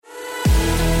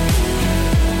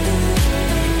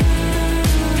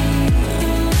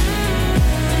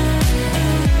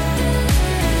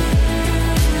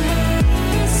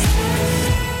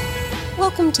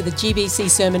to the GBC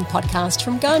Sermon Podcast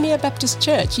from Gymea Baptist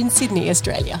Church in Sydney,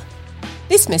 Australia.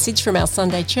 This message from our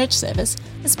Sunday church service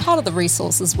is part of the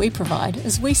resources we provide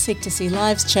as we seek to see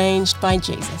lives changed by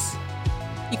Jesus.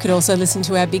 You could also listen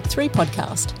to our Big Three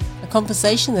podcast, a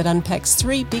conversation that unpacks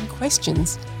three big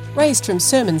questions raised from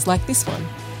sermons like this one.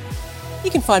 You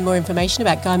can find more information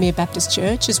about Gymea Baptist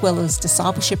Church, as well as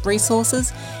discipleship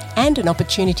resources and an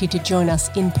opportunity to join us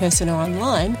in person or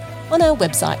online on our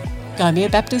website,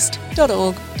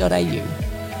 gymeabaptist.org.au.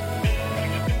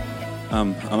 I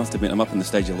must admit, I'm up on the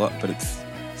stage a lot, but it's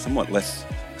somewhat less.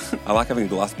 I like having a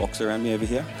glass box around me over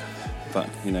here, but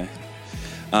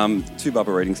two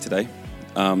Bible readings today.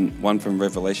 One from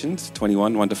Revelations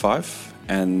 21, 1-5,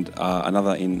 and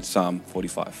another in Psalm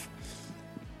 45.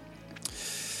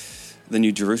 The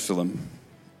New Jerusalem.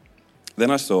 Then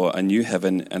I saw a new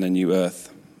heaven and a new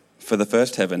earth, for the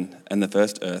first heaven and the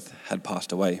first earth had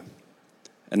passed away,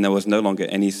 and there was no longer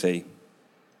any sea.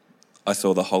 I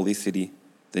saw the holy city,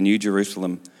 the New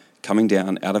Jerusalem, coming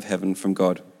down out of heaven from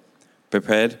God,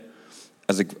 prepared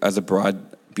as a bride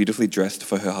beautifully dressed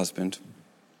for her husband.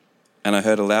 And I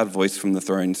heard a loud voice from the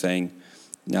throne saying,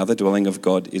 "Now the dwelling of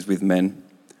God is with men,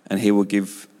 and he will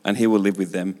live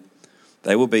with them.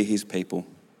 They will be his people,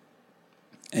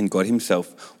 and God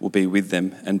himself will be with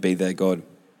them and be their God.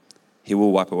 He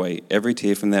will wipe away every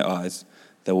tear from their eyes.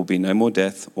 There will be no more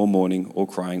death or mourning or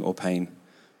crying or pain,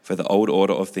 for the old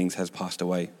order of things has passed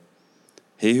away."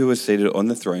 He who was seated on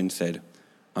the throne said,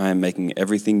 "I am making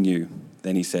everything new."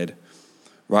 Then he said,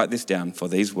 "Write this down, for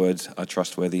these words are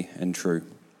trustworthy and true."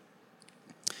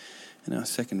 And our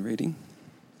second reading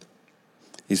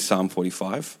is Psalm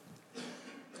 45.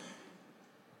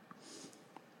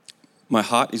 My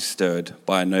heart is stirred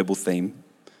by a noble theme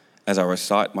as I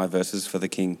recite my verses for the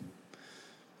King.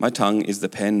 My tongue is the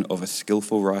pen of a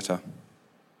skillful writer.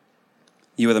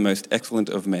 You are the most excellent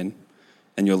of men,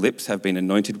 and your lips have been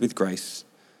anointed with grace,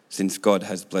 since God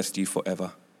has blessed you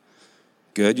forever.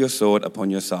 Gird your sword upon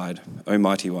your side, O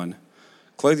mighty one.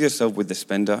 Clothe yourself with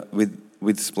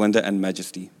splendor and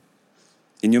majesty.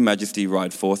 In your majesty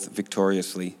ride forth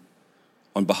victoriously.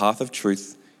 On behalf of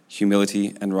truth,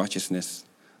 humility, and righteousness,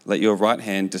 let your right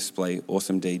hand display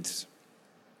awesome deeds.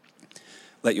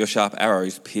 Let your sharp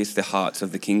arrows pierce the hearts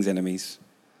of the king's enemies.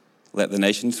 Let the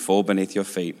nations fall beneath your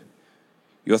feet.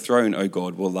 Your throne, O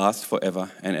God, will last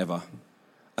forever and ever.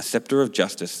 A scepter of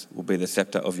justice will be the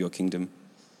scepter of your kingdom.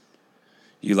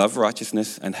 You love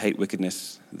righteousness and hate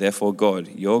wickedness. Therefore God,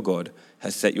 your God,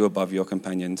 has set you above your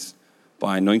companions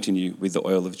by anointing you with the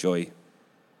oil of joy.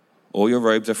 All your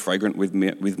robes are fragrant with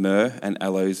myrrh and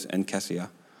aloes and cassia,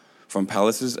 from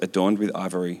palaces adorned with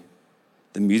ivory.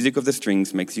 The music of the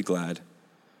strings makes you glad.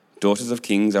 Daughters of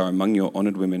kings are among your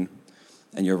honored women,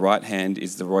 and your right hand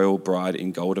is the royal bride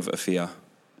in gold of Ophir.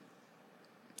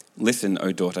 Listen,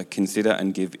 O daughter, consider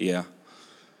and give ear.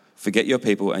 Forget your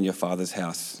people and your father's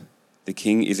house. The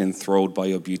king is enthralled by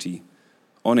your beauty.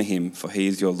 Honor him, for he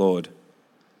is your Lord.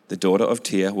 The daughter of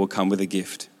Tyre will come with a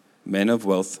gift. Men of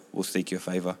wealth will seek your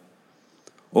favor.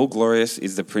 All glorious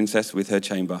is the princess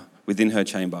within her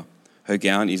chamber. Her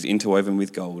gown is interwoven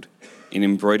with gold. In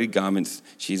embroidered garments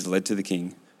she is led to the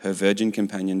king. Her virgin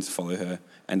companions follow her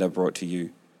and are brought to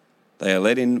you. They are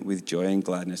led in with joy and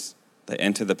gladness. They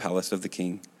enter the palace of the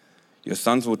king. Your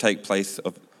sons will take the place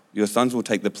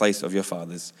of your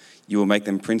fathers. You will make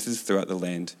them princes throughout the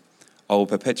land. I will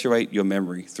perpetuate your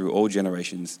memory through all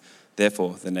generations.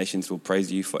 Therefore, the nations will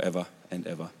praise you forever and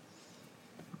ever.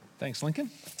 Thanks,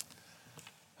 Lincoln.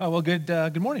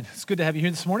 Good morning. It's good to have you here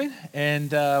this morning,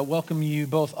 and welcome you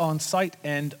both on site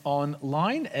and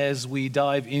online as we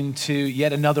dive into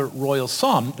yet another royal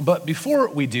psalm. But before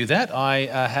we do that, I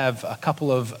have a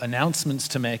couple of announcements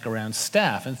to make around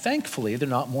staff, and thankfully they're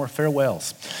not more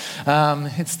farewells.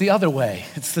 It's the other way.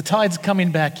 It's the tide's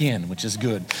coming back in, which is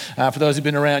good. For those who've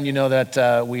been around, you know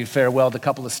that we farewelled a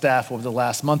couple of staff over the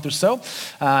last month or so,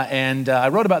 and I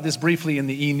wrote about this briefly in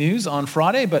the e-news on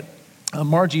Friday, but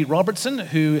Margie Robertson,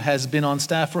 who has been on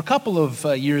staff for a couple of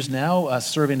years now,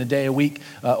 serving a day a week,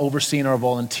 overseeing our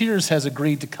volunteers, has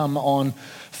agreed to come on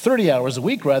 30 hours a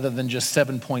week rather than just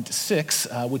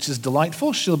 7.6, which is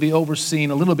delightful. She'll be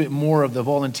overseeing a little bit more of the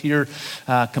volunteer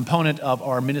component of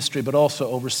our ministry, but also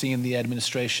overseeing the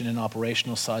administration and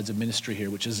operational sides of ministry here,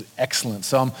 which is excellent.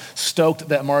 So I'm stoked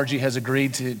that Margie has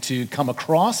agreed to come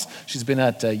across. She's been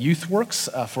at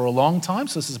YouthWorks for a long time,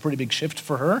 so this is a pretty big shift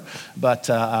for her, but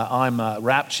I'm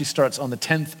wrapped. She starts on the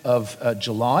 10th of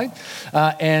July.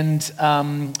 And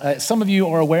some of you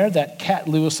are aware that Kat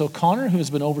Lewis O'Connor, who has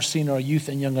been overseeing our youth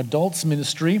and young adults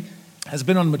ministry, has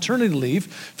been on maternity leave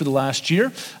for the last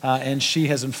year, and she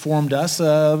has informed us,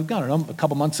 I don't know, a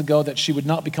couple months ago that she would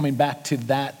not be coming back to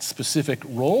that specific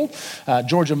role.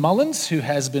 Georgia Mullins, who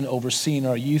has been overseeing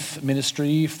our youth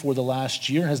ministry for the last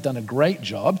year, has done a great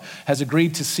job, has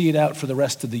agreed to see it out for the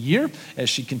rest of the year as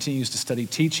she continues to study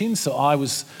teaching. So I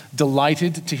was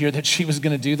delighted to hear that she was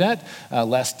going to do that,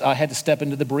 lest I had to step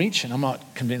into the breach, and I'm not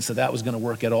convinced that that was going to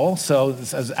work at all. So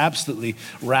I was absolutely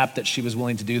rapt that she was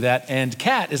willing to do that. And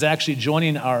Kat is actually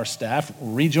joining our staff,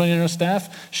 rejoining our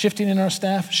staff, shifting in our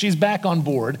staff. She's back on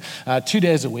board 2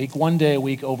 days a week, 1 day a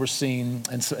week overseeing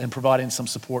and providing some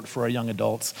support for our young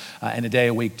adults, and a day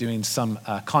a week doing some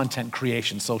content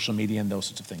creation, social media, and those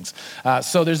sorts of things.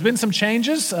 So there's been some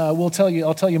changes. I'll tell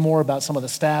you more about some of the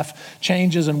staff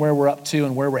changes and where we're up to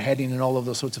and where we're heading and all of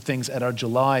those sorts of things at our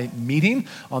July meeting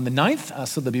on the 9th.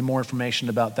 So there'll be more information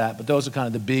about that. But those are kind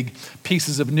of the big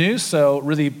pieces of news. So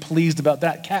really pleased about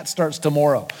that. Kat starts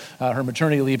tomorrow. Her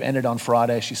maternity leave ended on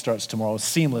Friday. She starts tomorrow.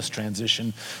 Seamless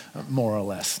transition, more or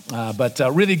less. But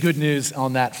really good news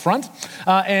on that front.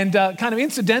 And kind of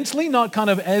incidentally, not kind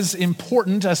of as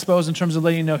important, I suppose, in terms of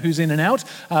letting you know who's in and out,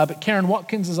 but Karen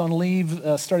Watkins is on leave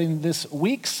starting this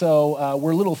week. So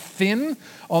we're a little thin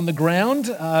on the ground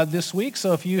this week.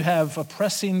 So if you have a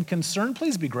pressing concern,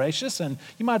 please be gracious. And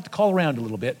you might have to call around a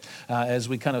little bit as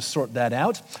we kind of sort that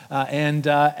out. And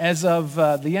as of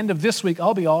the end of this week,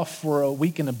 I'll be off for a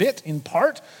week and a bit, in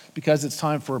part because it's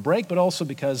time for a break, but also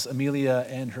because Amelia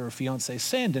and her fiance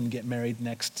Sandon get married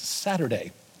next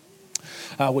Saturday.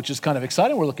 Which is kind of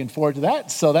exciting. We're looking forward to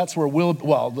that. So that's where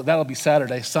that'll be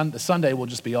Saturday. Sunday we'll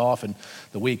just be off in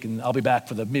the week, and I'll be back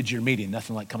for the mid-year meeting.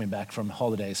 Nothing like coming back from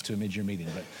holidays to a mid-year meeting,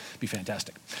 but it'd be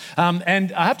fantastic.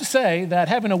 And I have to say that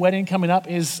having a wedding coming up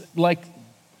is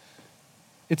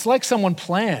it's like someone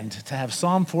planned to have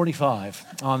Psalm 45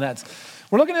 on that.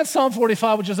 We're looking at Psalm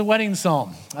 45, which is a wedding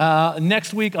psalm.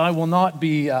 Next week, I will not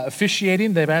be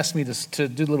officiating. They've asked me to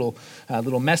do a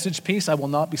little message piece. I will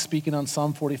not be speaking on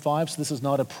Psalm 45, so this is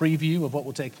not a preview of what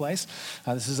will take place.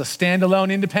 This is a standalone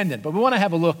independent, but we want to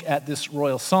have a look at this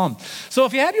royal psalm. So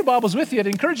if you have your Bibles with you, I'd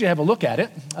encourage you to have a look at it.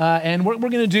 And what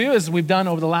we're going to do, as we've done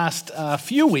over the last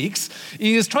few weeks,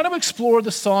 is try to explore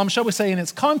the psalm, shall we say, in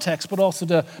its context, but also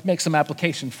to make some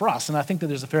application for us. And I think that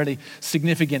there's a fairly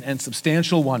significant and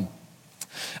substantial one.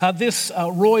 This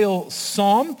royal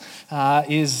psalm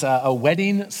is a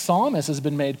wedding psalm, as has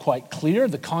been made quite clear,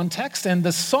 the context. And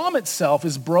the psalm itself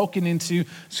is broken into,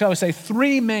 shall we say,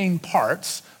 three main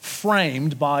parts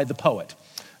framed by the poet.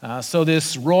 So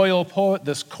this royal poet,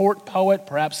 this court poet,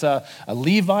 perhaps a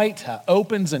Levite,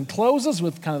 opens and closes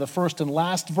with kind of the first and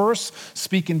last verse,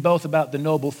 speaking both about the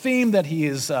noble theme that he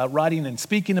is writing and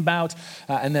speaking about,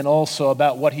 and then also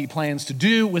about what he plans to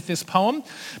do with this poem.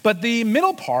 But the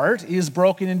middle part is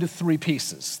broken into three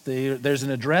pieces. There's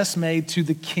an address made to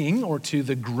the king or to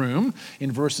the groom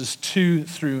in verses 2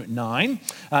 through 9.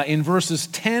 In verses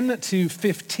 10 to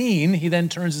 15, he then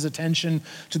turns his attention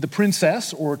to the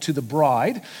princess or to the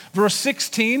bride. Verse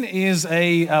 16 is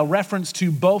a reference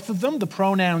to both of them. The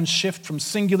pronouns shift from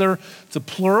singular to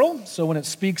plural. So when it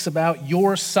speaks about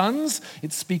your sons,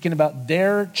 it's speaking about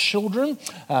their children.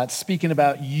 It's speaking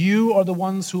about you are the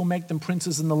ones who will make them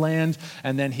princes in the land.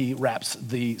 And then he wraps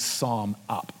the psalm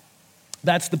up.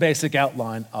 That's the basic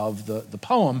outline of the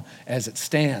poem as it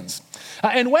stands.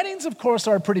 And weddings, of course,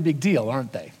 are a pretty big deal,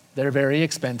 aren't they? They're very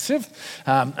expensive,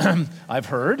 I've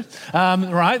heard.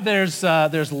 Right?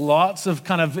 There's lots of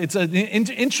kind of, it's an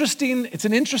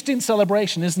interesting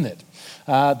celebration, isn't it?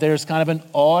 There's kind of an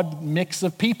odd mix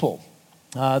of people.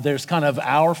 There's kind of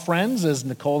our friends, as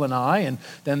Nicole and I, and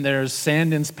then there's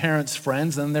Sandon's parents'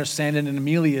 friends, and then there's Sandon and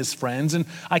Amelia's friends. And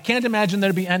I can't imagine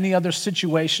there'd be any other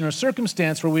situation or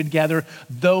circumstance where we'd gather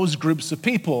those groups of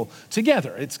people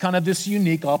together. It's kind of this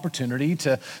unique opportunity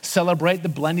to celebrate the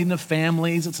blending of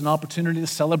families. It's an opportunity to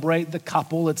celebrate the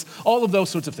couple. It's all of those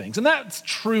sorts of things. And that's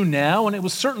true now, and it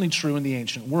was certainly true in the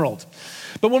ancient world.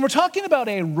 But when we're talking about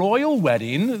a royal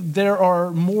wedding, there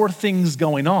are more things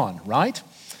going on, right?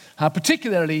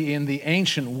 Particularly in the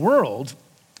ancient world,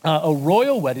 a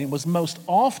royal wedding was most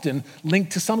often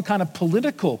linked to some kind of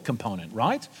political component,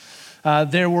 right?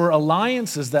 There were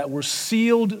alliances that were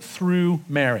sealed through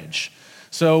marriage.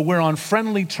 So we're on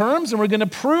friendly terms, and we're going to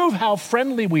prove how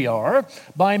friendly we are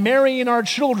by marrying our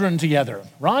children together,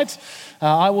 right?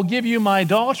 I will give you my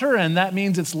daughter, and that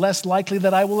means it's less likely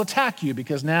that I will attack you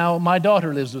because now my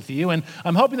daughter lives with you, and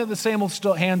I'm hoping that the same will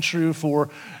still hold true for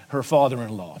her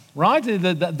father-in-law, right?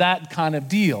 That kind of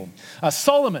deal.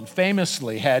 Solomon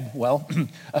famously had,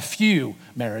 a few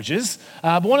marriages,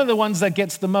 but one of the ones that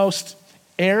gets the most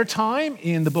airtime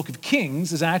in the book of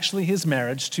Kings is actually his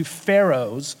marriage to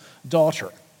Pharaoh's daughter.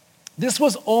 This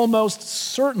was almost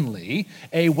certainly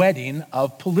a wedding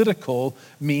of political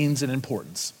means and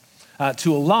importance.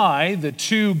 To ally the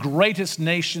two greatest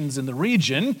nations in the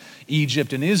region,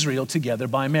 Egypt and Israel, together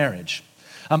by marriage.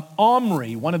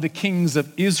 Omri, one of the kings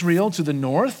of Israel to the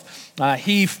north,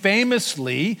 he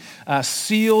famously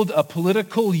sealed a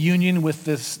political union with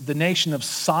the nation of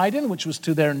Sidon, which was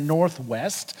to their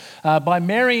northwest, by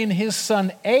marrying his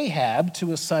son Ahab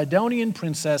to a Sidonian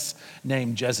princess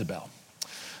named Jezebel.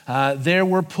 There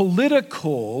were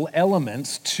political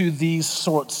elements to these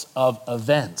sorts of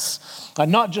events,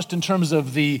 not just in terms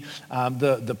of the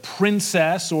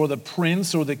princess or the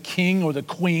prince or the king or the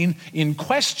queen in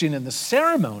question in the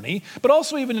ceremony, but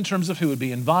also even in terms of who would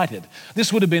be invited.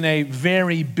 This would have been a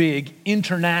very big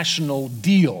international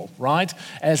deal, right?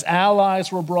 As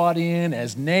allies were brought in,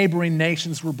 as neighboring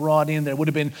nations were brought in, there would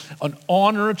have been an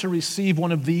honor to receive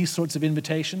one of these sorts of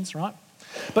invitations, right?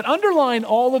 But underlying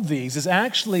all of these is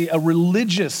actually a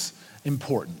religious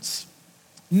importance.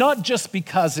 Not just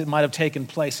because it might have taken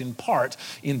place in part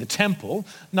in the temple,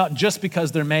 not just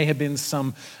because there may have been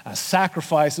some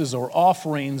sacrifices or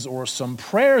offerings or some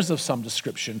prayers of some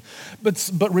description,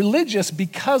 but religious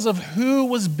because of who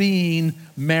was being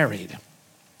married.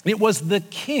 It was the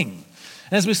king.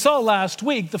 And as we saw last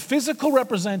week, the physical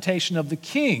representation of the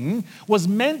king was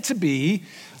meant to be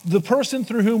the person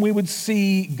through whom we would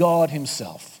see God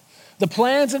himself. The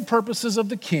plans and purposes of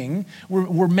the king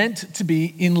were meant to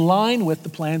be in line with the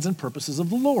plans and purposes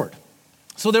of the Lord.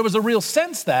 So there was a real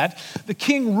sense that the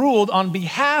king ruled on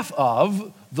behalf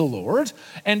of the Lord,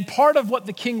 and part of what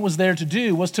the king was there to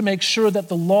do was to make sure that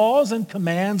the laws and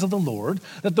commands of the Lord,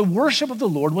 that the worship of the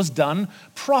Lord was done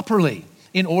properly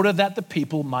in order that the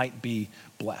people might be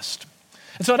blessed.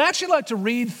 And so I'd actually like to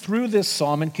read through this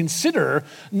psalm and consider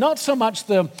not so much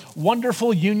the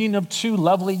wonderful union of two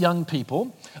lovely young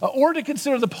people, or to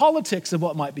consider the politics of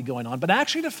what might be going on, but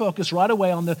actually to focus right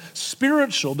away on the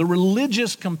spiritual, the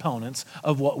religious components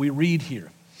of what we read here.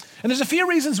 And there's a few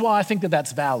reasons why I think that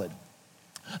that's valid.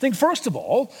 I think, first of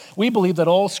all, we believe that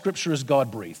all Scripture is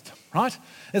God-breathed, right?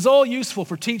 It's all useful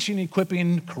for teaching,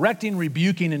 equipping, correcting,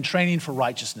 rebuking, and training for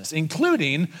righteousness,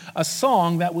 including a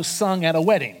song that was sung at a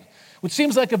wedding, which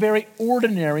seems like a very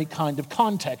ordinary kind of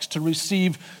context to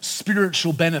receive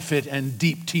spiritual benefit and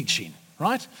deep teaching,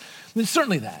 right? And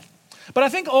certainly that. But I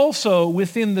think also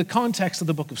within the context of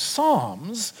the book of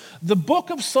Psalms, the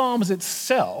book of Psalms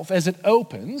itself, as it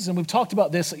opens, and we've talked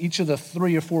about this each of the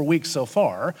 3 or 4 weeks so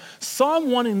far,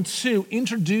 Psalm 1 and 2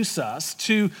 introduce us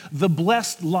to the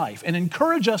blessed life and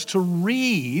encourage us to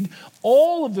read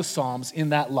all of the Psalms in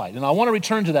that light. And I want to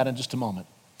return to that in just a moment.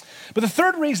 But the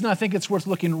third reason I think it's worth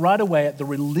looking right away at the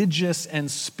religious and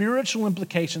spiritual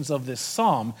implications of this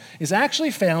psalm is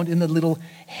actually found in the little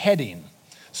heading.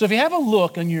 So if you have a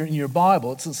look in your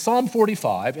Bible, it's in Psalm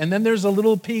 45, and then there's a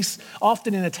little piece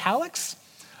often in italics.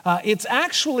 It's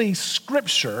actually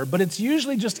scripture, but it's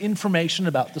usually just information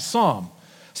about the psalm.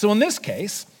 So in this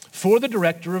case, for the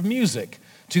director of music,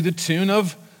 to the tune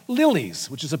of Lilies,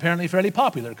 which is apparently fairly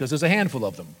popular because there's a handful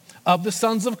of them, of the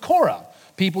sons of Korah,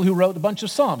 people who wrote a bunch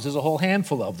of psalms, there's a whole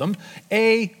handful of them,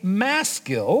 a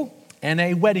maskil and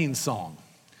a wedding song.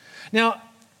 Now,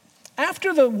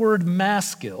 after the word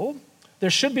maskil, there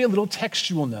should be a little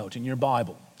textual note in your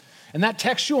Bible. And that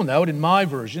textual note in my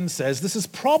version says this is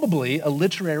probably a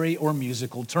literary or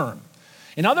musical term.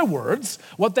 In other words,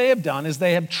 what they have done is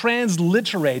they have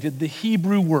transliterated the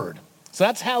Hebrew word. So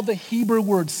that's how the Hebrew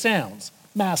word sounds,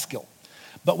 maskil.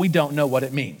 But we don't know what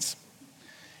it means.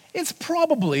 It's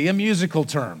probably a musical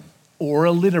term or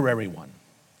a literary one.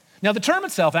 Now, the term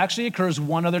itself actually occurs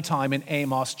one other time in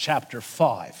Amos chapter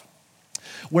 5,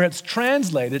 where it's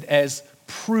translated as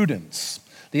prudence.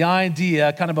 The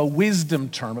idea, kind of a wisdom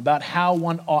term about how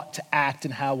one ought to act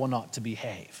and how one ought to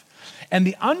behave. And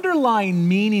the underlying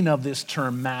meaning of this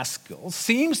term, maskil,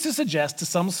 seems to suggest to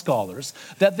some scholars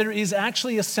that there is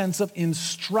actually a sense of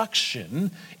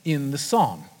instruction in the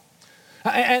psalm.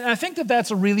 And I think that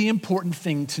that's a really important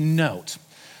thing to note.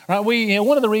 Right?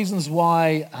 One of the reasons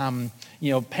why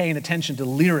paying attention to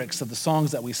lyrics of the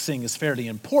songs that we sing is fairly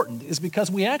important is because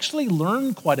we actually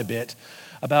learn quite a bit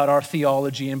about our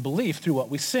theology and belief through what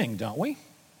we sing, don't we?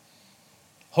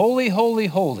 Holy, holy,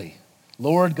 holy,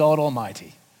 Lord God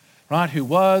Almighty, right? Who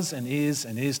was and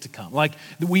is to come. Like,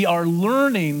 we are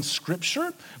learning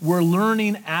scripture, we're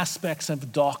learning aspects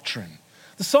of doctrine.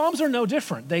 The Psalms are no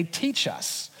different. They teach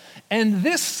us. And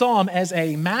this psalm as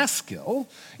a maskil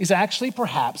is actually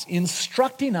perhaps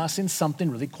instructing us in something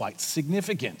really quite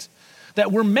significant.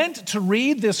 that we're meant to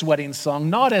read this wedding song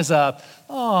not as a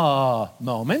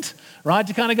moment, right?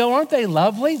 To kind of go, aren't they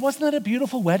lovely? Wasn't that a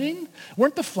beautiful wedding?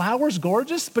 Weren't the flowers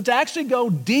gorgeous? But to actually go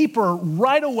deeper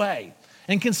right away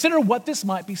and consider what this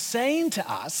might be saying to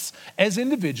us as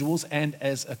individuals and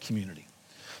as a community.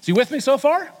 So you with me so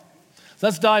far? So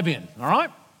let's dive in, all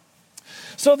right?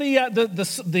 So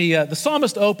the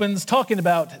psalmist opens talking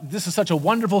about, this is such a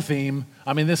wonderful theme.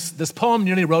 I mean, this poem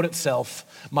nearly wrote itself.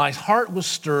 My heart was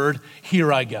stirred,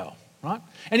 here I go, right?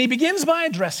 And he begins by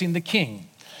addressing the king.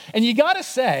 And you got to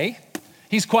say,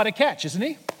 he's quite a catch, isn't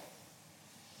he?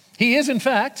 He is, in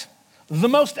fact, the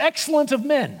most excellent of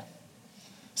men.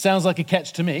 Sounds like a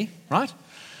catch to me, right?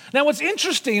 Now, what's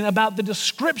interesting about the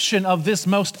description of this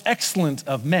most excellent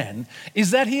of men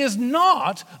is that he is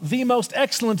not the most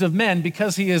excellent of men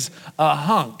because he is a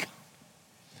hunk.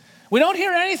 We don't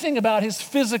hear anything about his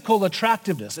physical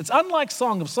attractiveness. It's unlike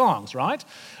Song of Songs, right?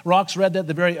 Rox read that at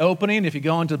the very opening. If you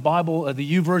go into Bible,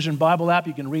 the YouVersion Bible app,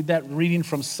 you can read that reading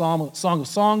from Song of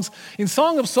Songs. In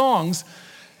Song of Songs,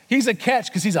 he's a catch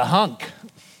because he's a hunk,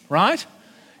 right?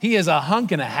 He is a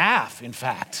hunk and a half, in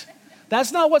fact.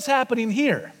 That's not what's happening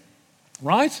here.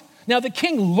 Right? Now, the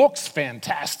king looks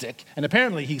fantastic, and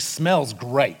apparently he smells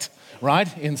great,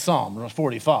 right, in Psalm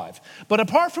 45. But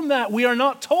apart from that, we are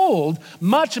not told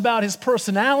much about his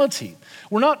personality.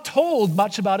 We're not told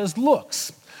much about his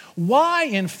looks. Why,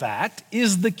 in fact,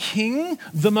 is the king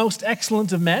the most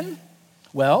excellent of men?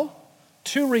 Well,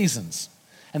 two reasons.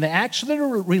 And they actually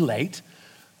relate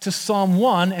to Psalm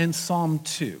 1 and Psalm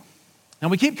 2. Now,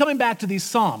 we keep coming back to these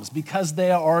Psalms because they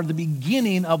are the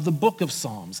beginning of the book of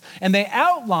Psalms, and they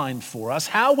outline for us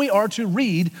how we are to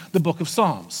read the book of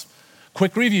Psalms.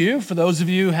 Quick review for those of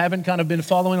you who haven't kind of been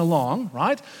following along,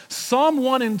 right? Psalm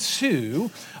 1 and 2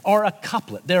 are a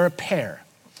couplet, they're a pair.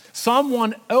 Psalm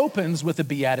 1 opens with a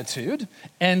beatitude,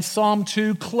 and Psalm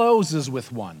 2 closes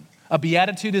with one. A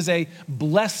beatitude is a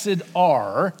blessed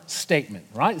are statement,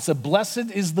 right? It's a blessed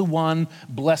is the one,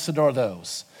 blessed are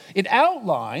those. It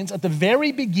outlines at the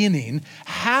very beginning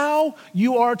how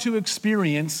you are to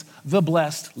experience the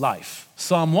blessed life.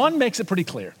 Psalm 1 makes it pretty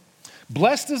clear.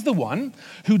 Blessed is the one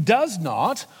who does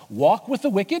not walk with the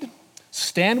wicked,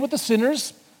 stand with the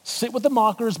sinners, sit with the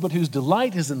mockers, but whose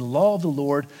delight is in the law of the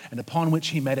Lord and upon which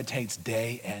he meditates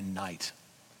day and night.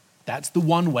 That's the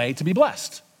one way to be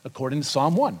blessed, according to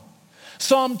Psalm 1.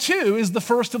 Psalm 2 is the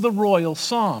first of the royal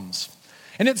psalms.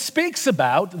 And it speaks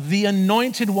about the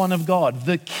anointed one of God,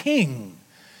 the king.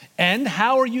 And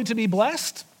how are you to be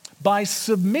blessed? By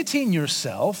submitting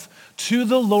yourself to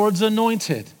the Lord's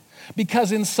anointed.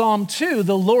 Because in Psalm 2,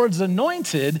 the Lord's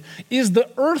anointed is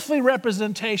the earthly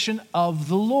representation of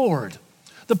the Lord.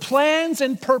 The plans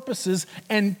and purposes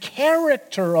and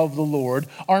character of the Lord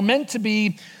are meant to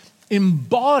be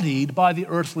embodied by the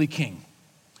earthly king.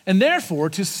 And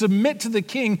therefore, to submit to the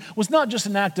king was not just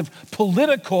an act of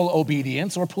political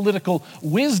obedience or political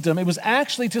wisdom. It was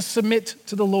actually to submit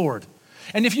to the Lord.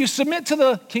 And if you submit to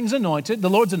the king's anointed,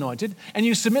 the Lord's anointed, and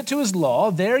you submit to his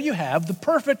law, there you have the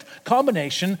perfect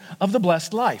combination of the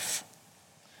blessed life.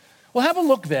 We'll have a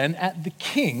look then at the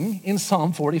king in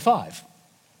Psalm 45.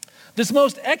 This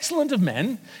most excellent of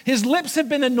men, his lips have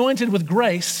been anointed with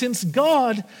grace since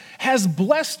God has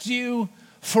blessed you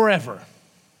forever.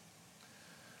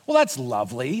 Well, that's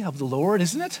lovely of the Lord,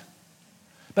 isn't it?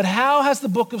 But how has the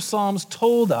book of Psalms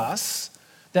told us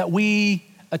that we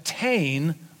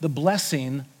attain the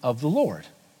blessing of the Lord?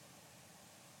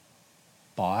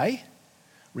 By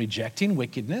rejecting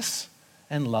wickedness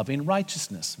and loving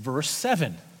righteousness. Verse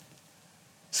 7,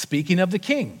 speaking of the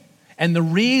king. And the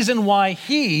reason why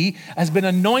he has been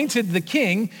anointed the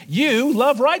king, you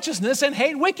love righteousness and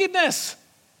hate wickedness.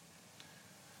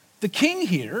 The king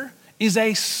here is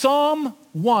a Psalm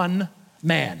 1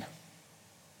 man.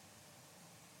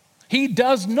 He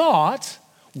does not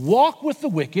walk with the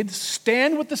wicked,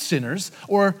 stand with the sinners,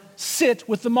 or sit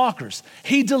with the mockers.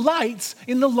 He delights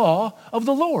in the law of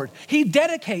the Lord. He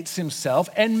dedicates himself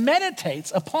and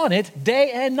meditates upon it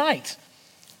day and night.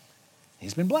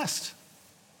 He's been blessed.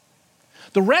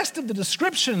 The rest of the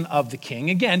description of the king,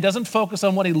 again, doesn't focus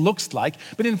on what he looks like,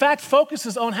 but in fact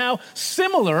focuses on how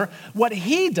similar what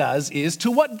he does is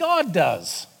to what God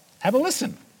does. Have a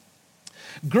listen.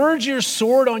 Gird your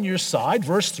sword on your side,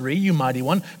 verse 3, you mighty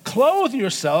one. Clothe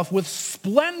yourself with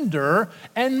splendor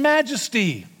and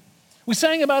majesty. We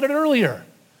sang about it earlier.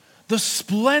 The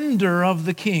splendor of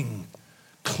the king,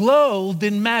 clothed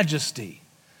in majesty.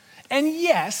 And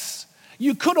yes,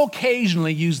 you could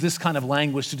occasionally use this kind of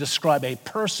language to describe a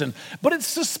person, but it's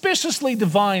suspiciously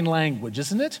divine language,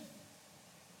 isn't it?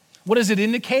 What is it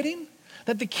indicating?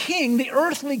 that the king, the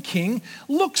earthly king,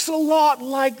 looks a lot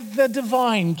like the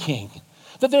divine king.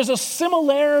 That there's a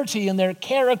similarity in their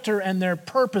character and their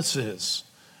purposes,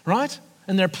 right?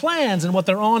 And their plans and what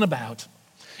they're on about.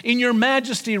 In your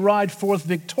majesty ride forth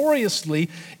victoriously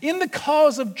in the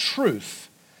cause of truth,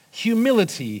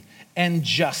 humility, and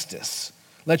justice.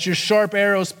 Let your sharp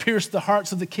arrows pierce the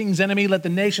hearts of the king's enemy. Let the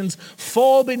nations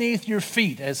fall beneath your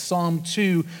feet, as Psalm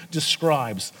 2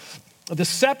 describes. The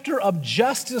scepter of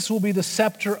justice will be the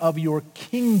scepter of your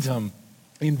kingdom,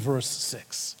 in verse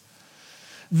 6.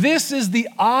 This is the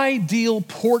ideal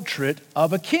portrait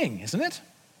of a king, isn't it?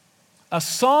 A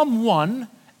Psalm 1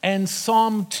 and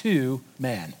Psalm 2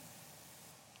 man.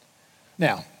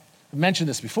 Now, I've mentioned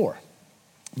this before.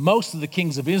 Most of the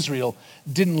kings of Israel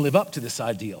didn't live up to this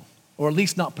ideal, or at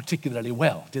least not particularly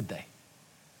well, did they?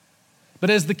 But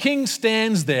as the king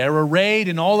stands there, arrayed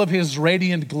in all of his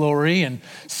radiant glory and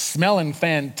smelling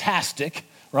fantastic,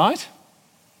 right?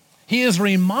 He is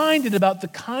reminded about the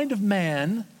kind of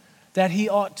man that he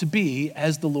ought to be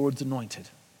as the Lord's anointed.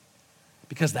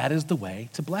 Because that is the way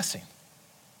to blessing.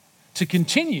 To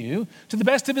continue to the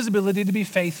best of his ability to be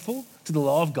faithful to the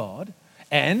law of God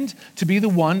and to be the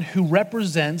one who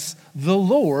represents the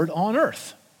Lord on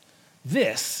earth.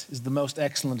 This is the most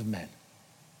excellent of men.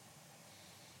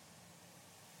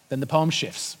 Then the poem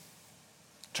shifts,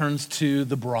 turns to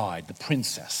the bride, the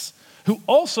princess, who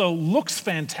also looks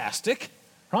fantastic,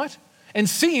 right? And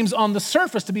seems on the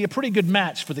surface to be a pretty good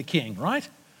match for the king, right?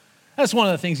 That's one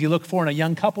of the things you look for in a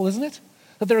young couple, isn't it?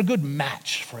 That they're a good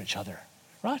match for each other,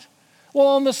 right? Well,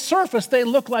 on the surface, they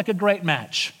look like a great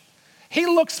match. He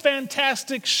looks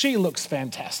fantastic, she looks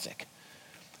fantastic.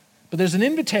 But there's an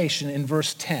invitation in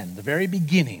verse 10, the very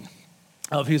beginning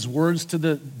of his words to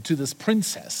this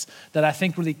princess, that I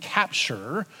think really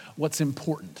capture what's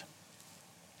important.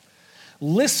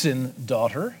 Listen,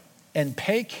 daughter, and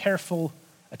pay careful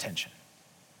attention.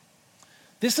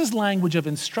 This is language of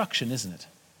instruction, isn't it?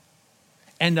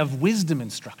 And of wisdom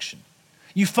instruction.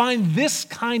 You find this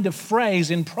kind of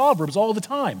phrase in Proverbs all the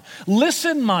time.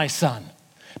 Listen, my son.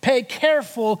 Pay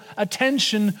careful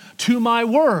attention to my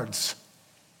words.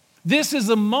 This is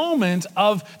a moment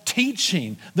of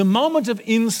teaching, the moment of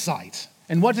insight.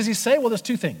 And what does he say? Well, there's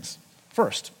two things.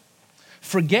 First,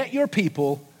 forget your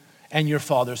people and your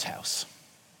father's house.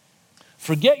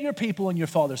 Forget your people and your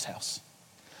father's house.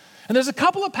 And there's a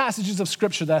couple of passages of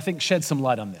scripture that I think shed some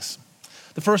light on this.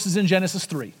 The first is in Genesis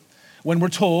 3, when we're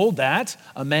told that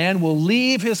a man will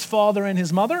leave his father and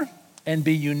his mother and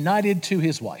be united to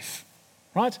his wife,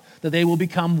 right? That they will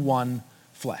become one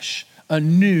flesh, a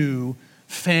new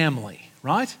family,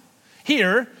 right?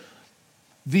 Here,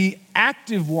 the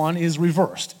active one is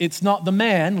reversed. It's not the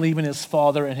man leaving his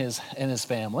father and his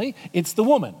family, it's the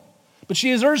woman. But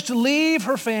she is urged to leave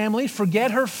her family,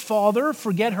 forget her father,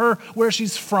 forget her where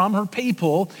she's from, her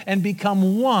people, and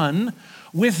become one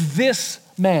with this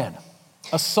man,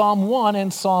 a Psalm 1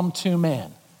 and Psalm 2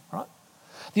 man. Right?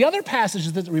 The other passage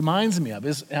that it reminds me of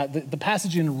is the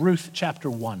passage in Ruth chapter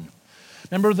 1.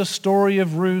 Remember the story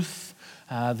of Ruth?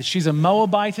 She's a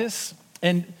Moabitess,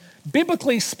 and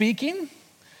biblically speaking,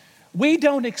 we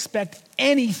don't expect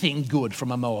anything good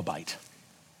from a Moabite.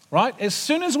 Right? As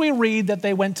soon as we read that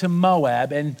they went to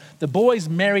Moab and the boys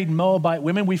married Moabite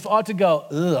women, we ought to go,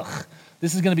 ugh,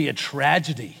 this is going to be a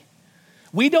tragedy.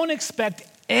 We don't expect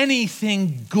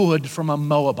anything good from a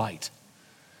Moabite.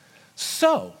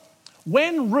 So,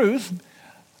 when Ruth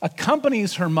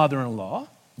accompanies her mother-in-law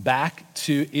back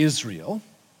to Israel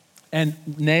and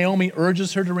Naomi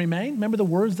urges her to remain, remember the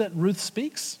words that Ruth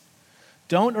speaks?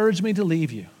 Don't urge me to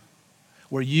leave you.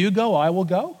 Where you go, I will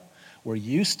go. Where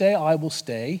you stay, I will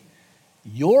stay.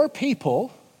 Your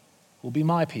people will be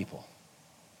my people,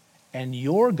 and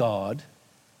your God,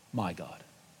 my God.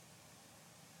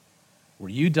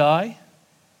 Where you die,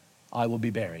 I will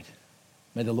be buried.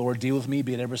 May the Lord deal with me,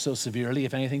 be it ever so severely,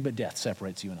 if anything but death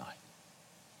separates you and I.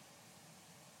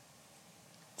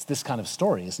 It's this kind of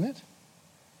story, isn't it?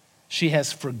 She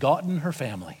has forgotten her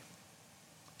family.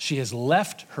 She has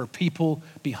left her people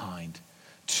behind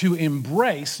to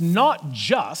embrace not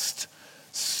just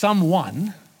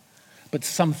someone, but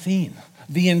something,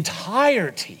 the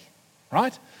entirety,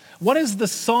 right? What is the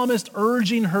psalmist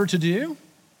urging her to do?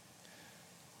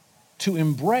 To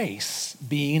embrace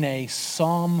being a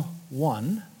Psalm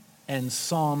 1 and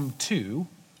Psalm 2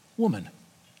 woman.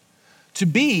 To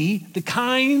be the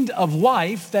kind of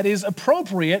wife that is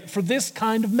appropriate for this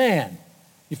kind of man.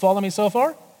 You follow me so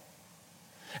far?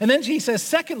 And then he says,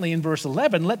 secondly, in verse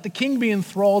 11, let the king be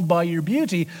enthralled by your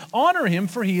beauty. Honor him,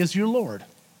 for he is your Lord.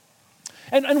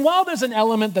 And while there's an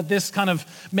element that this kind of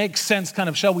makes sense, kind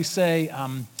of, shall we say,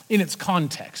 in its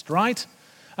context, right?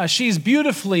 She's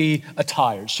beautifully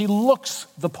attired. She looks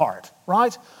the part,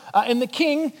 right? And the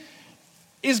king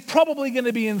is probably going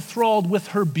to be enthralled with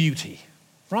her beauty,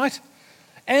 right?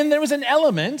 And there was an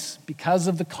element, because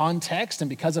of the context and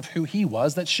because of who he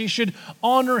was, that she should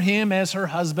honor him as her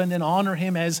husband and honor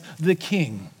him as the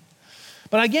king.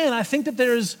 But again, I think that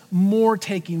there's more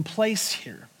taking place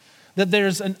here, that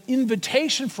there's an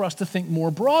invitation for us to think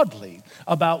more broadly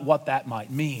about what that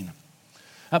might mean.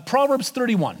 Proverbs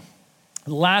 31,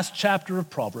 the last chapter of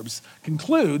Proverbs,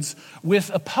 concludes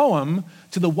with a poem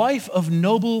to the wife of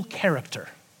noble character.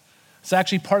 It's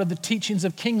actually part of the teachings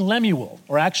of King Lemuel,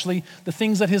 or actually the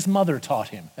things that his mother taught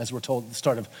him, as we're told at the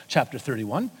start of chapter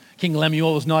 31. King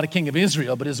Lemuel was not a king of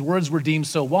Israel, but his words were deemed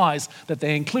so wise that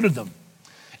they included them.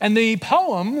 And the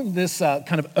poem, this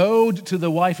kind of ode to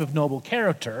the wife of noble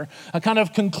character, kind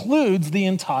of concludes the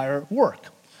entire work.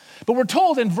 But we're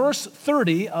told in verse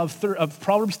 30 of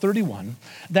Proverbs 31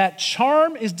 that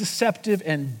charm is deceptive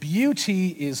and beauty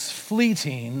is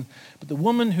fleeting, but the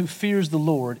woman who fears the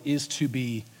Lord is to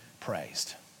be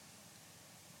praised.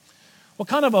 What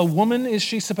kind of a woman is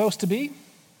she supposed to be?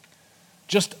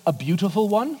 Just a beautiful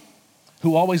one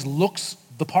who always looks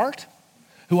the part,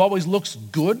 who always looks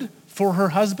good for her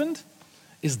husband?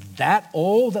 Is that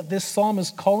all that this psalm is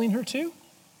calling her to?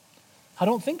 I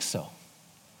don't think so.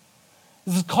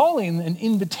 This is calling an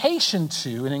invitation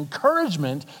to, an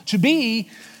encouragement to be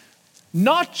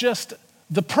not just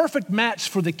the perfect match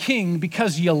for the king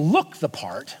because you look the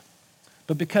part,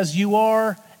 but because you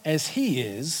are, as he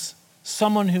is,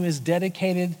 someone who is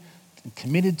dedicated and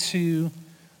committed to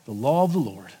the law of the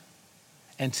Lord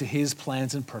and to his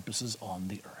plans and purposes on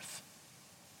the earth.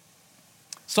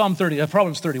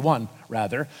 Proverbs 31,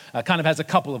 rather, kind of has a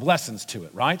couple of lessons to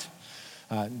it, right?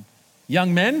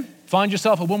 Young men, find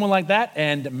yourself a woman like that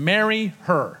and marry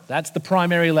her. That's the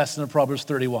primary lesson of Proverbs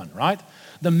 31, right?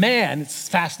 The man, it's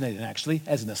fascinating actually,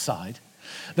 as an aside,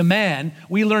 the man,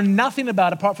 we learn nothing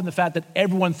about apart from the fact that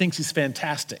everyone thinks he's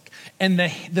fantastic. And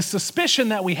the suspicion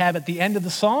that we have at the end of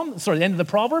the end of the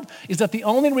proverb, is that the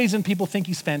only reason people think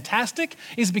he's fantastic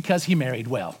is because he married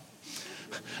well.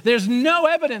 There's no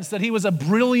evidence that he was a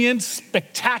brilliant,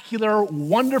 spectacular,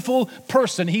 wonderful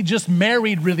person. He just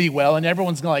married really well, and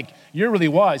everyone's like, you're really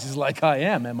wise. He's like, I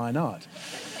am I not?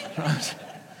 Right?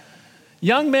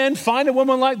 Young men, find a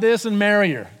woman like this and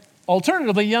marry her.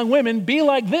 Alternatively, young women, be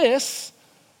like this,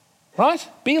 right?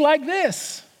 Be like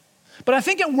this. But I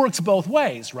think it works both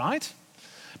ways, right?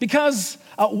 Because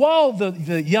while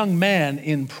the young man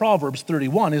in Proverbs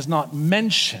 31 is not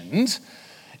mentioned,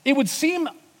 it would seem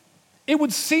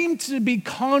to be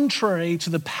contrary to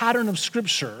the pattern of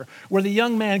Scripture where the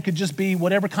young man could just be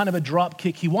whatever kind of a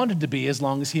dropkick he wanted to be as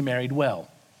long as he married well.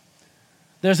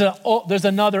 There's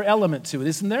another element to it,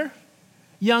 isn't there?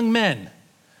 Young men,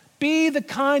 be the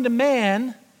kind of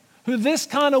man who this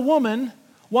kind of woman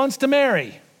wants to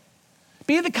marry.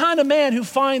 Be the kind of man who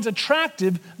finds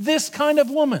attractive this kind of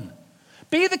woman.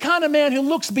 Be the kind of man who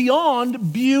looks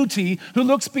beyond beauty, who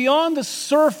looks beyond the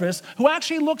surface, who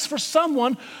actually looks for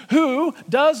someone who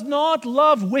does not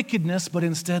love wickedness, but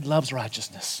instead loves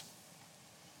righteousness.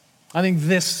 I think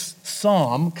this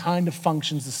psalm kind of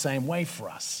functions the same way for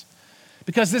us.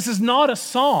 Because this is not a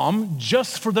psalm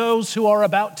just for those who are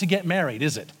about to get married,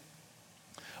 is it?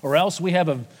 Or else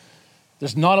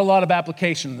there's not a lot of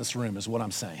application in this room, is what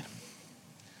I'm saying.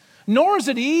 Nor is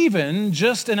it even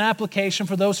just an application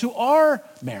for those who are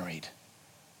married.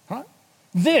 Right?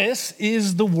 This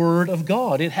is the Word of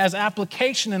God. It has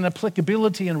application and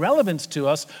applicability and relevance to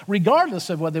us, regardless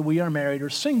of whether we are married or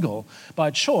single, by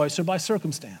choice or by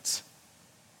circumstance.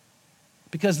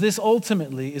 Because this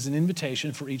ultimately is an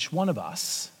invitation for each one of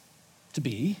us to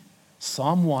be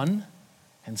Psalm 1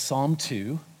 and Psalm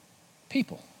 2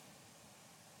 people.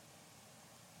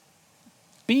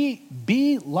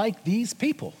 Be like these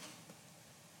people.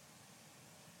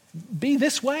 Be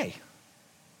this way.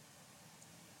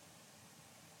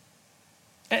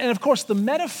 And of course, the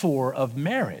metaphor of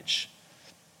marriage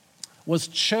was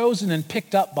chosen and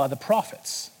picked up by the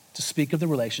prophets to speak of the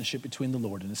relationship between the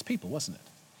Lord and his people, wasn't it?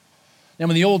 Now,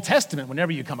 in the Old Testament,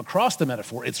 whenever you come across the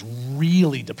metaphor, it's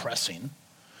really depressing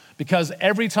because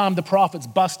every time the prophets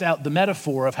bust out the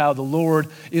metaphor of how the Lord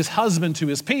is husband to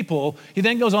his people, he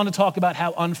then goes on to talk about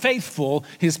how unfaithful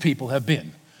his people have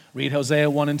been. Read Hosea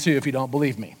 1 and 2 if you don't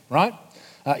believe me, right?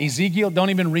 Ezekiel, don't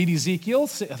even read Ezekiel. I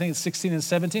think it's 16 and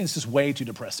 17. It's just way too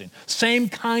depressing. Same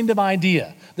kind of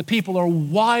idea. The people are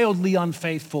wildly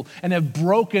unfaithful and have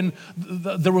broken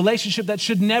the relationship that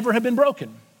should never have been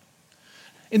broken.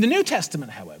 In the New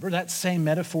Testament, however, that same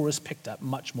metaphor is picked up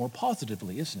much more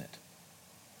positively, isn't it?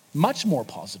 Much more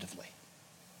positively.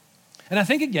 And I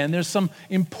think, again, there's some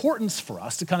importance for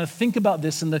us to kind of think about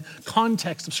this in the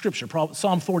context of Scripture,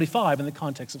 Psalm 45 in the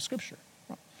context of Scripture.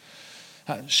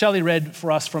 Shelley read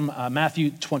for us from Matthew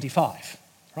 25,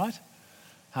 right?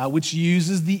 Which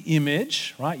uses the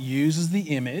image, right? Uses the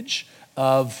image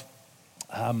of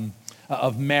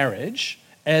marriage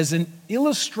as an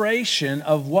illustration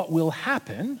of what will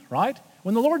happen, right,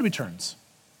 when the Lord returns.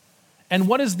 And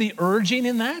what is the urging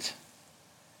in that?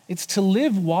 It's to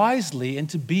live wisely and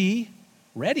to be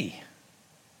ready.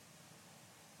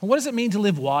 And what does it mean to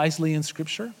live wisely in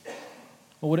Scripture?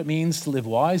 Well, what it means to live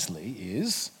wisely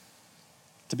is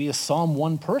to be a Psalm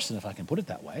 1 person, if I can put it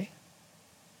that way.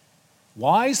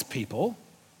 Wise people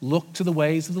look to the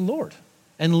ways of the Lord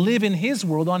and live in His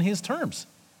world on His terms.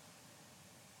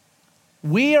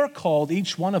 We are called,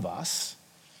 each one of us,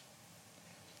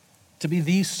 to be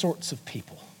these sorts of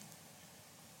people.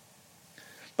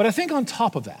 But I think on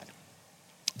top of that,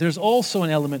 there's also an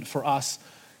element for us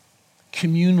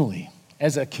communally,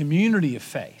 as a community of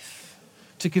faith,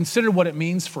 to consider what it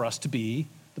means for us to be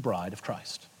the bride of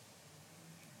Christ.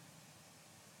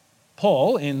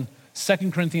 Paul, in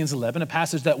 2 Corinthians 11, a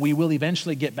passage that we will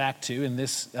eventually get back to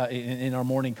in our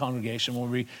morning congregation when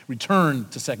we return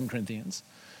to 2 Corinthians.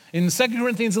 In 2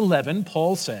 Corinthians 11,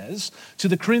 Paul says to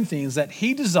the Corinthians that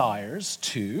he desires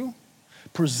to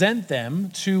present them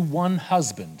to one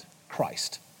husband,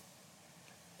 Christ,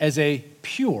 as a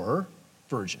pure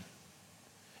virgin.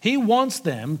 He wants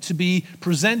them to be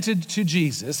presented to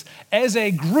Jesus as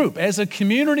a group, as a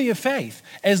community of faith,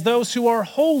 as those who are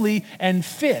holy and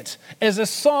fit, as a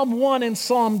Psalm 1 and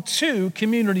Psalm 2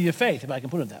 community of faith, if I can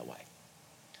put it that way.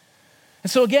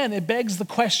 And so again, it begs the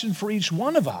question for each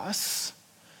one of us,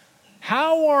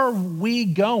 how are we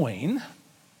going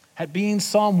at being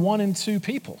Psalm 1 and 2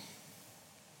 people?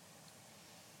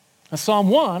 Now, Psalm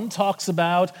 1 talks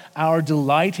about our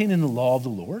delighting in the law of the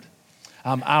Lord,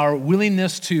 our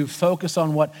willingness to focus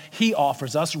on what He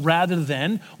offers us rather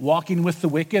than walking with the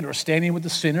wicked or standing with the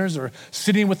sinners or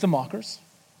sitting with the mockers.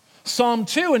 Psalm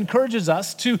 2 encourages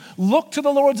us to look to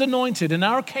the Lord's anointed, in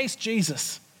our case,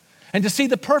 Jesus, and to see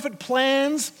the perfect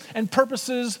plans and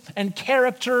purposes and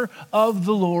character of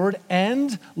the Lord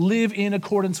and live in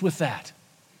accordance with that.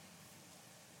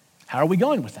 How are we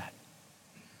going with that?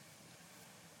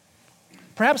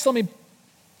 Perhaps let me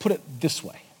put it this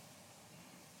way.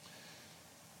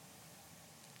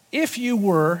 If you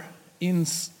were in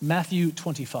Matthew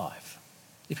 25,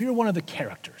 if you're one of the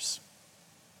characters,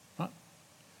 right?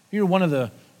 You're one of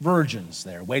the virgins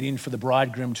there waiting for the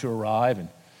bridegroom to arrive, and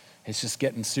it's just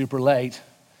getting super late.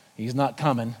 He's not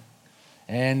coming.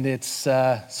 And it's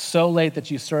so late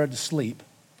that you started to sleep.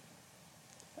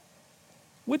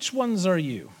 Which ones are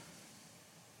you?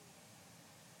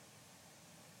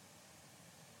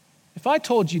 If I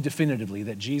told you definitively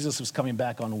that Jesus was coming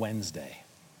back on Wednesday,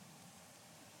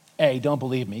 A, don't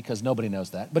believe me because nobody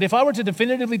knows that. But if I were to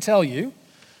definitively tell you,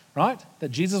 right, that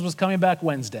Jesus was coming back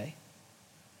Wednesday,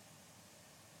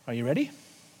 are you ready?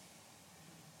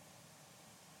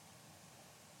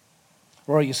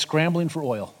 Or are you scrambling for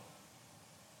oil?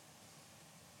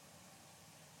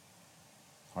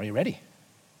 Are you ready?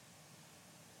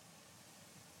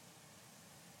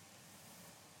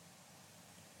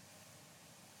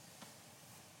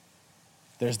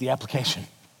 There's the application.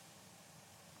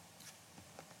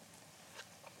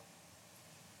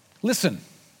 Listen,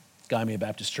 Gymea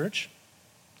Baptist Church,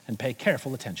 and pay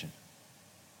careful attention.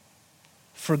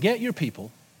 Forget your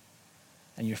people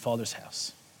and your Father's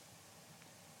house.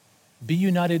 Be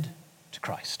united to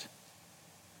Christ.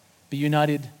 Be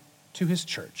united to His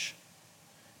church.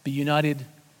 Be united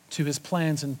to His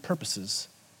plans and purposes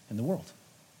in the world.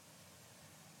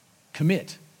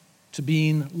 Commit to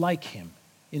being like Him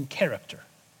in character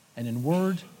and in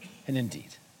word and in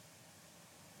deed.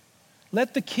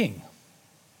 Let the King,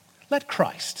 let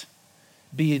Christ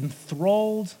be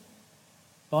enthralled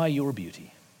by your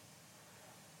beauty.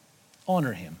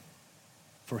 Honor Him,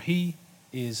 for He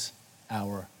is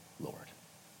our Lord.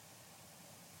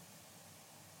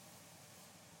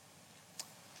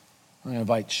 I'm going to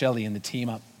invite Shelley and the team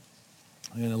up.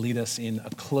 I'm going to lead us in a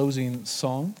closing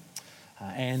song.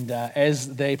 And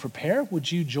as they prepare,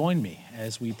 would you join me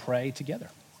as we pray together?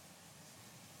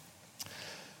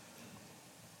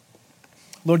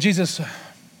 Lord Jesus,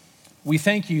 we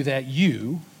thank you that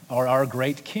you are our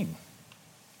great King.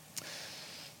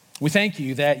 We thank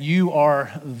you that you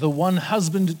are the one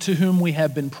husband to whom we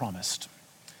have been promised.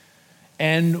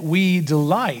 And we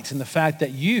delight in the fact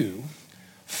that you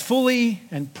fully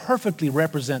and perfectly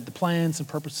represent the plans and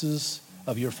purposes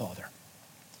of your Father.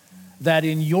 That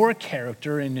in your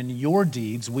character and in your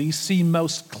deeds, we see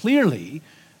most clearly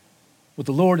what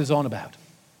the Lord is on about.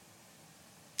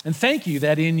 And thank you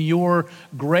that in your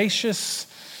gracious,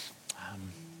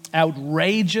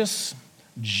 outrageous,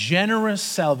 generous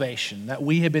salvation, that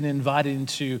we have been invited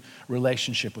into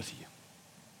relationship with you.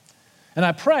 And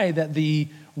I pray that the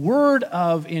word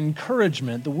of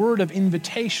encouragement, the word of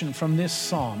invitation from this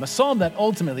psalm, a psalm that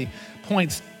ultimately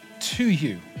points to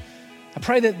you, I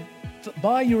pray that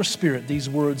by your Spirit, these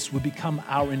words would become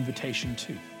our invitation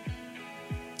too.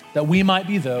 That we might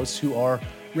be those who are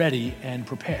ready and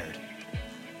prepared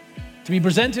to be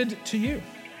presented to you.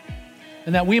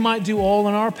 And that we might do all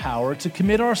in our power to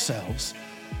commit ourselves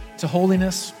to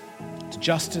holiness, to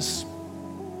justice,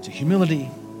 to humility,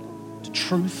 to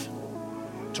truth,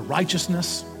 to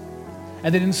righteousness.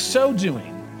 And that in so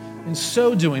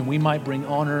doing, we might bring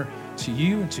honor to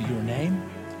you and to your name,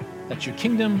 that your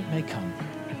kingdom may come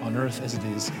on earth as it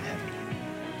is in heaven.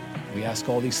 We ask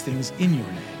all these things in your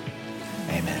name.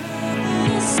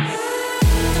 Amen.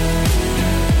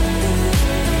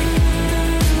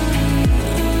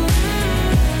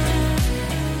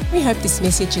 We hope this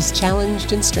message has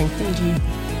challenged and strengthened you,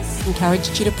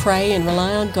 encouraged you to pray and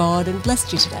rely on God, and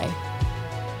blessed you today.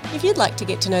 If you'd like to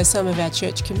get to know some of our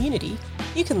church community,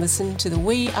 you can listen to the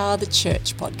We Are the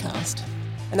Church podcast,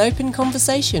 an open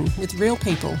conversation with real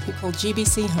people who call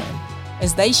GBC home,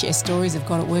 as they share stories of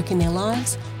God at work in their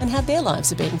lives and how their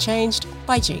lives are being changed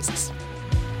by Jesus.